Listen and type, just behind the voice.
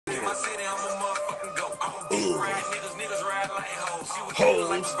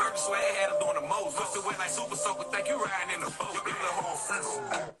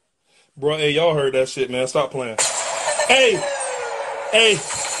Bro, hey, y'all heard that shit, man. Stop playing. Hey,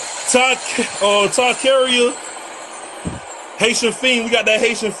 Todd Carrier, Haitian Fiend. We got that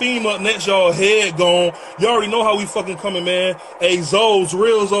Haitian Fiend up next, y'all. Head gone. You already know how we fucking coming, man. Hey, Zoes,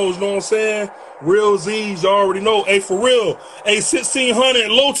 real Zoes, you know what I'm saying? Real Z's, y'all already know. Hey, for real. Hey, 1600,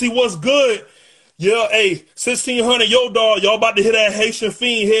 Loti, what's good? Yeah, hey, 1600, yo, dog. Y'all about to hit that Haitian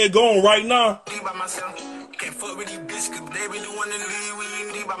Fiend head gone right now. Can't fuck with these bitches, cause they really wanna leave. We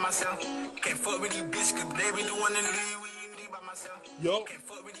ain't need by myself. Can't fuck with these bitches, cause they really wanna leave. We ain't need by myself. Yo. Can't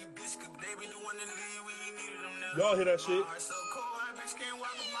fuck with these bitches, cause they really wanna leave. We ain't need them now. Y'all hear that shit?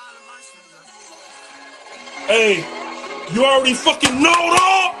 Hey, you already fucking know,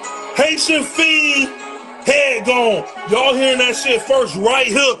 dog. Haitian Fiend, head gone. Y'all hearing that shit first right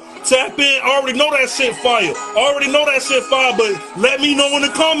here. Tap in. I already know that shit fire. But let me know in the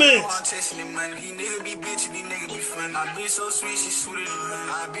comments. I be so sweet, she sweeter than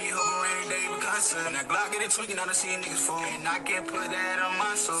her. I be hoping rainy day because sun. That Glock get it tweaking, I done seen niggas fall. And I can't put that on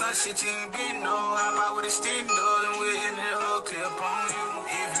my soul. Some shit you ain't been no. Hop out with a stick, dog, and we're in the whole clip on you.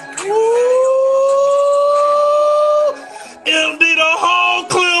 MD the whole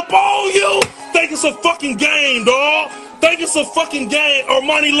clip on you. Think it's a fucking game, dog. Think it's a fucking game.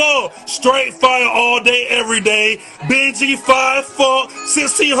 Armani Love, straight fire all day, every day. Benji 5 fuck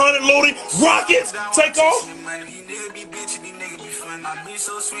 1600 loaded rockets. Take off. I be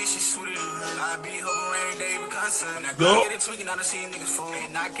so sweet, she sweeter than her. I be hoping rainy day because sun. That girl get it tweaking, I done seen niggas fall.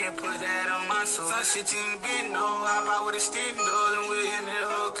 And I can't put that on my soul. Some shit you ain't been no. Hop out with a stick, dog, and we're in the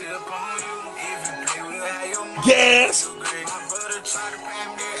whole clip on you. If you play, we'll have your mom. Yes. My brother tried to pay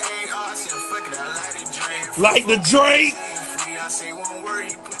me that AR. I said, fuck it, I like the Drake. Like the Drake. I say one word,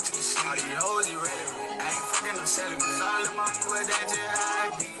 he put to the shit. All these hoes, you ready? I ain't fucking no selling. Cause all of my boys, that just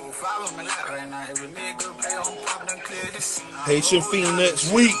high. 4-5 on my lap right now. Every nigga pay on pop, done clear the scene. Haitian Fiend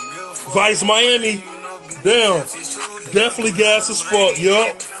next week. Vice Miami. Damn. Definitely gas as fuck.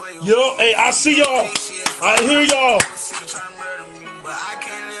 Yo. Hey, I see y'all. I hear y'all.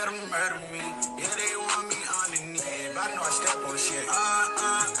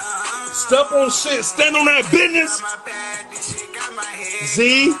 Step on shit. Stand on that business.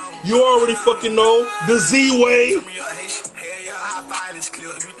 Z, you already fucking know. The Z way.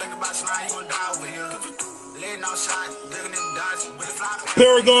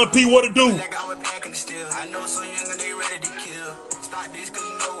 Paragon P, what it do? I know so young they ready to kill. Start this cause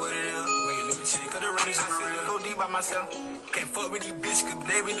you know what it is. Wait, let me check. Cause the running so go deep by myself. Can't fuck with these bitches cause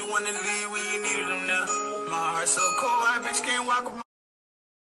they really wanna leave. We ain't needed them now. My heart so cold, I bitch can't walk with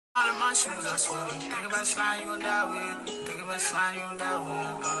out of my shoes, I swear. Think about slime, you gon' die with. Think about slime, you gon' die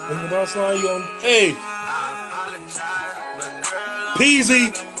with. Think about slime, you gon' hey.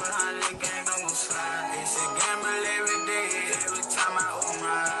 Peasy.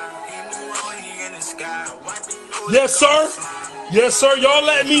 Yes, sir. Yes, sir. Y'all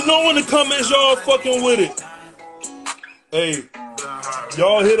let me know in the comments y'all fucking with it. Hey,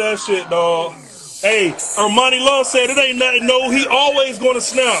 y'all hear that shit, dog. Hey, Armani Love said it ain't nothing, no. He always gonna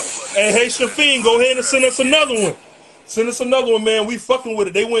snap. Hey, Haitian Fiend, go ahead and send us another one. Send us another one, man. We fucking with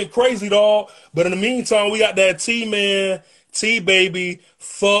it. They went crazy, dog. But in the meantime, we got that T-Man, T-Baby,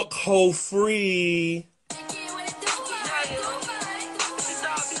 fuck hoe free.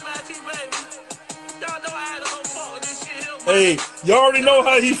 Hey, y'all already know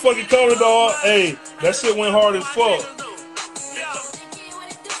how he fucking coming, dog. Hey, that shit went hard as fuck.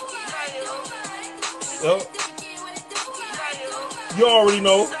 Yep. You already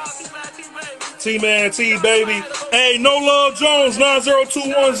know. T-Man, T-Baby. Hey, No Love Jones,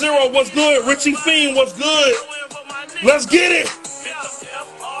 90210. What's good? Richie Fiend, what's good? Let's get it.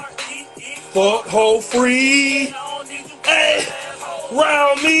 Fuck hoe free. Hey,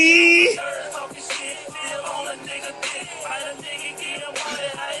 round me.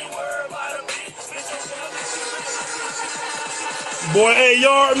 Boy, hey,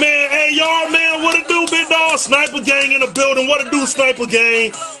 yard man, what it do, big dog? Sniper gang in the building. What it do, Sniper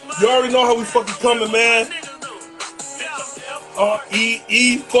gang? You already know how we fucking coming, man.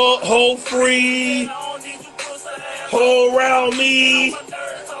 R-E-E, fuck, hoe free. Hoe around me.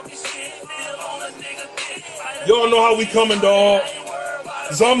 Y'all know how we coming, dog.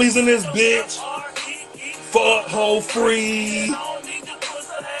 Zombies in this bitch. Fuck, hoe free.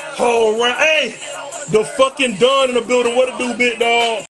 Hoe around. Hey, the fucking Don in the building. What it do, big dog?